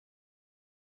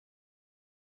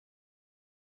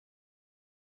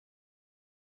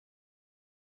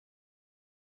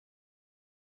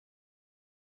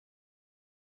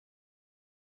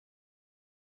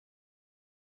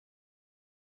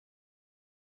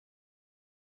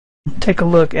take a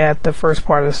look at the first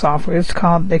part of the software.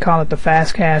 They call it the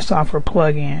Fast Cash software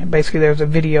plugin. Basically, there's a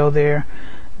video there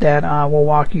that will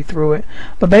walk you through it.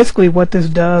 But basically what this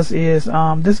does is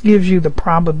this gives you the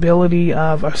probability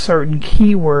of a certain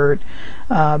keyword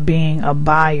being a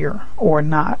buyer or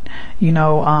not. You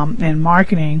know, in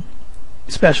marketing,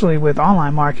 especially with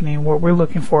online marketing, what we're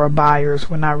looking for are buyers.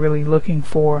 We're not really looking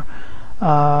for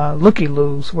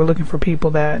looky-loos. We're looking for people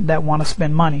that want to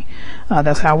spend money.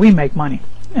 That's how we make money.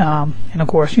 And of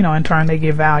course, you know, in turn they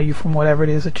get value from whatever it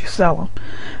is that you sell them.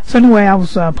 So anyway, I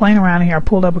was playing around here. I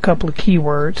pulled up a couple of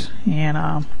keywords, and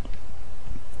I'm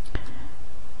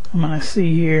gonna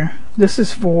see here. This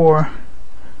is for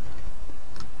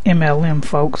MLM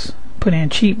folks. Put in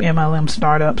cheap MLM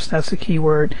startups. That's the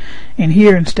keyword. And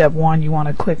here in step 1, you want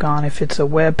to click on if it's a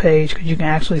web page, because you can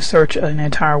actually search an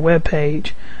entire web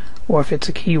page, or if it's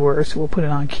a keyword. So we'll put it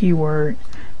on keyword,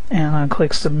 and I'm gonna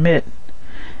click submit.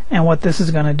 And what this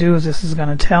is going to do is this is going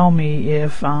to tell me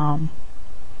if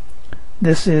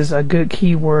this is a good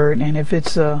keyword and if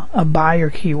it's a buyer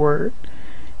keyword.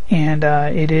 And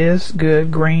it is good.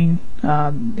 Green,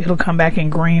 it'll come back in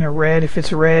green or red. If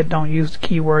it's red, don't use the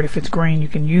keyword. If it's green, you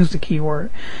can use the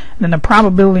keyword. And then the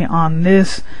probability on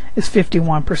this is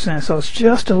 51%, so it's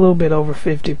just a little bit over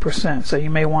 50%. So you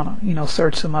may want to, you know,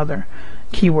 search some other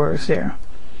keywords there.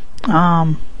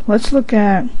 Let's look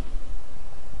at,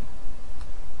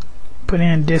 put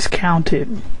in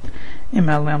discounted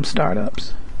MLM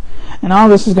startups, and all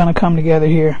this is going to come together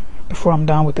here before I'm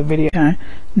done with the video. Okay,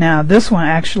 now this one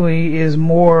actually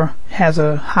has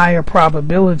a higher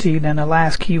probability than the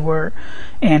last keyword,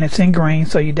 and it's in green,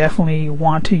 so you definitely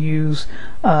want to use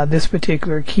this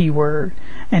particular keyword.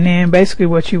 And then basically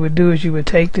what you would do is you would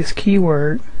take this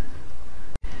keyword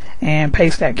and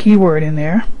paste that keyword in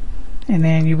there, and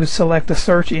then you would select the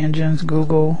search engines: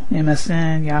 Google,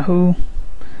 MSN, Yahoo,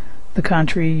 the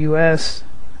country, US,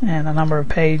 and a number of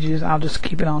pages. I'll just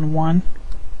keep it on 1.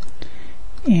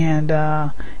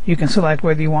 And you can select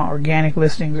whether you want organic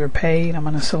listings or paid. I'm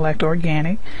going to select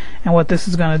organic, and what this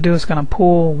is going to do is going to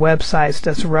pull websites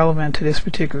that's relevant to this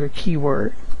particular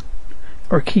keyword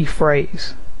or key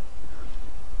phrase.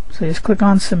 So just click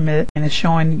on submit, and it's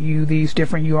showing you these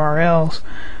different URLs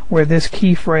where this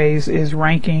key phrase is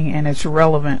ranking and it's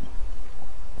relevant.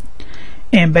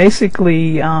 And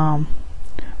basically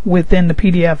within the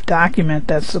PDF document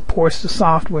that supports the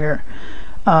software,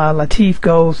 Latif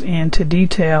goes into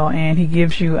detail, and he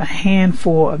gives you a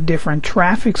handful of different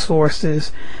traffic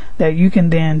sources that you can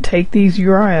then take these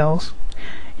URLs,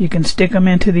 you can stick them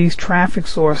into these traffic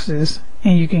sources,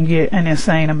 and you can get an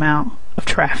insane amount of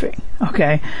traffic.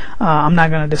 Okay, I'm not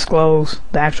going to disclose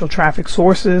the actual traffic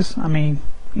sources. I mean,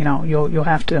 you know, you'll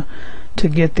have to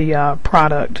get the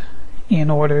product in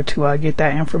order to get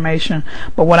that information.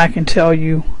 But what I can tell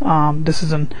you, this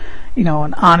is an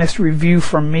honest review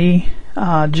from me.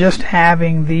 Just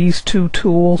having these two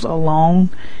tools alone,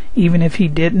 even if he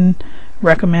didn't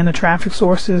recommend the traffic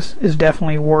sources, is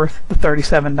definitely worth the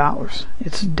 $37.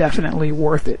 It's definitely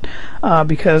worth it,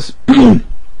 because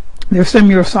there's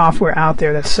similar software out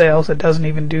there that sells that doesn't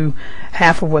even do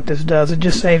half of what this does. It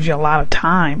just saves you a lot of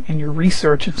time in your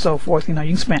research and so forth. You know,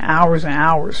 you can spend hours and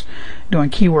hours doing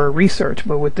keyword research,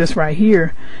 but with this right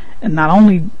here, and not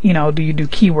only, you know, do you do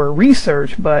keyword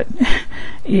research, but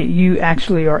you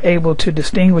actually are able to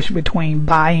distinguish between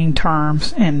buying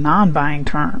terms and non-buying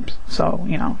terms. So,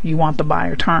 you know, you want the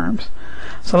buyer terms.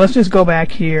 So let's just go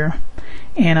back here,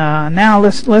 and now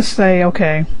let's say,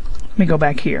 okay, let me go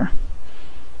back here.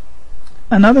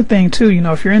 Another thing too, you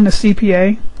know, if you're in the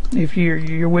CPA, if you're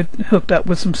hooked up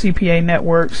with some CPA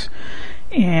networks,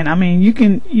 and I mean, you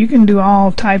can do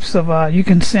all types of you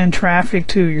can send traffic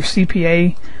to your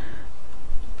CPA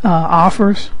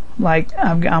offers. Like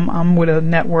I'm with a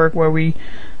network where we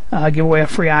give away a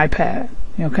free iPad.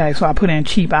 Okay, so I put in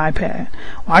cheap iPad.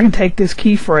 Well, I can take this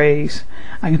key phrase,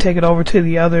 I can take it over to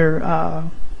the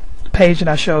other page that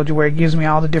I showed you where it gives me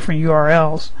all the different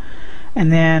URLs. And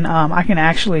then I can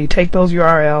actually take those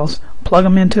URLs, plug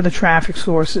them into the traffic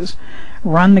sources,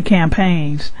 run the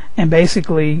campaigns, and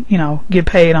basically, you know, get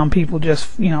paid on people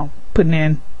just, you know, putting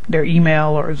in their email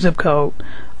or zip code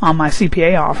on my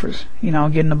CPA offers, you know,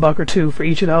 getting $1 or $2 for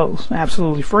each of those,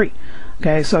 absolutely free.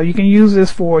 Okay, so you can use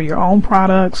this for your own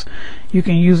products, you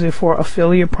can use it for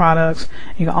affiliate products,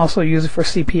 you can also use it for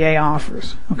CPA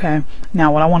offers. Okay,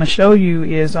 now what I want to show you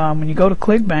is when you go to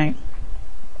ClickBank,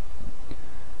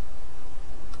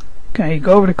 okay, you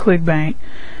go over to ClickBank,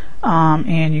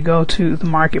 and you go to the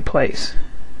marketplace,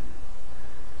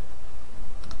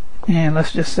 and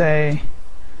let's just say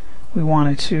we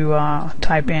wanted to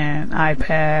type in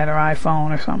iPad or iPhone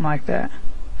or something like that,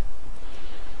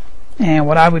 And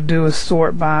what I would do is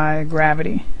sort by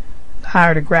gravity. The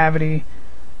higher the gravity,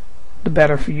 the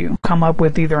better for you. Come up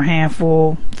with either a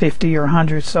handful, 50 or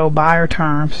 100 so buyer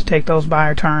terms. Take those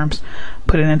buyer terms,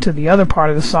 put it into the other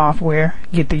part of the software,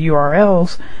 get the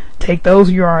URLs, take those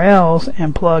URLs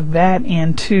and plug that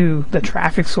into the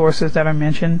traffic sources that are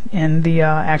mentioned in the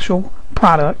actual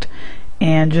product,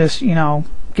 and just, you know,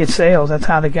 get sales. That's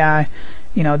how the guy,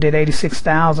 you know, did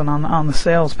 86,000 on the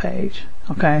sales page.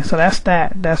 Okay, so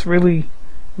that's really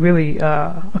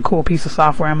a cool piece of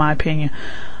software in my opinion.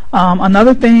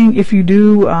 Another thing, if you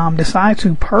do decide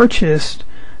to purchase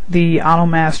the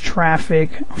AutoMass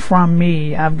traffic from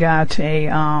me, I've got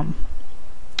a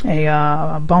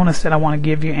bonus that I want to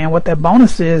give you, and what that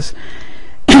bonus is,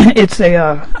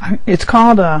 it's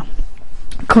called a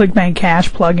ClickBank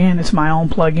Cash plugin. It's my own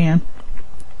plugin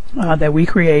that we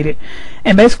created,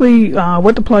 and basically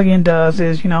what the plugin does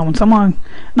is, you know, when someone,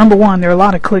 number one, there are a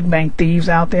lot of ClickBank thieves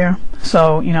out there,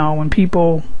 so, you know, when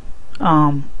people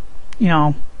you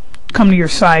know, come to your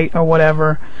site or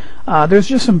whatever, there's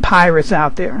just some pirates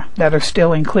out there that are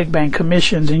stealing ClickBank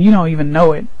commissions, and you don't even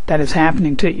know it, that is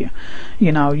happening to you.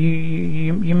 You know,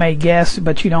 you may guess,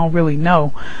 but you don't really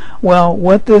know. Well,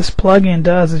 what this plugin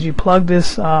does is you plug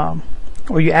this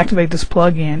or you activate this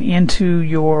plugin into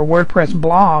your WordPress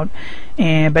blog,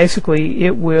 and basically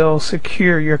it will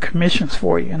secure your commissions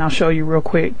for you, and I'll show you real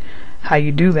quick how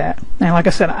you do that. And like I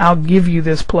said, I'll give you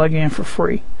this plugin for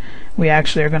free. We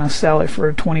actually are going to sell it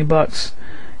for 20 bucks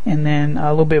and then a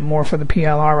little bit more for the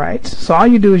PLR rights. So all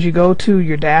you do is you go to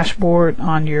your dashboard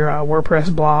on your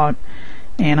WordPress blog,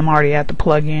 and I'm already at the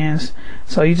plugins,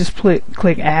 so you just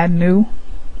click add new,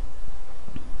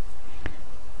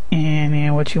 and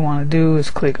then what you want to do is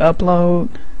click upload,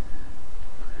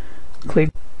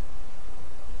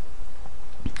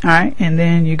 alright, and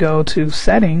then you go to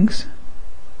settings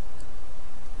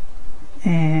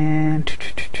and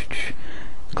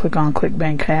click on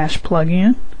ClickBank Cash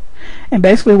plugin. And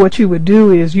basically what you would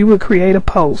do is you would create a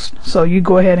post. So you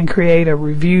go ahead and create a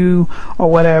review or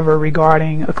whatever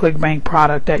regarding a ClickBank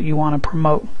product that you want to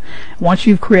promote. Once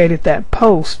you've created that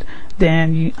post,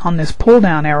 then you, on this pull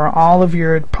down arrow, all of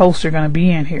your posts are going to be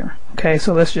in here. Okay,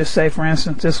 so let's just say, for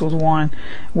instance, this was one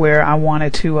where I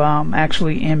wanted to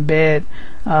actually embed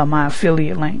my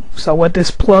affiliate link. So what this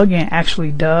plugin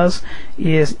actually does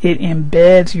is it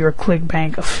embeds your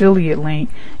ClickBank affiliate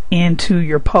link into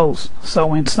your post. So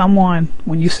when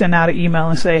you send out an email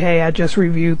and say, hey, I just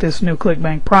reviewed this new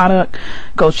ClickBank product,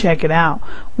 go check it out,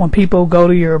 when people go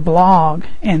to your blog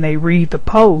and they read the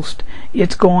post,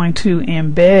 it's going to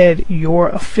embed your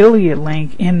affiliate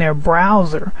link in their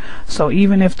browser. So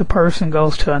even if the person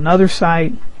goes to another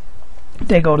site,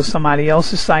 they go to somebody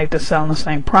else's site that's selling the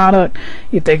same product,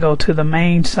 if they go to the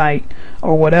main site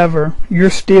or whatever, you're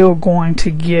still going to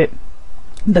get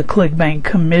the ClickBank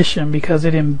commission because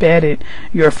it embedded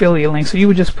your affiliate link. So you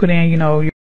would just put in, you know,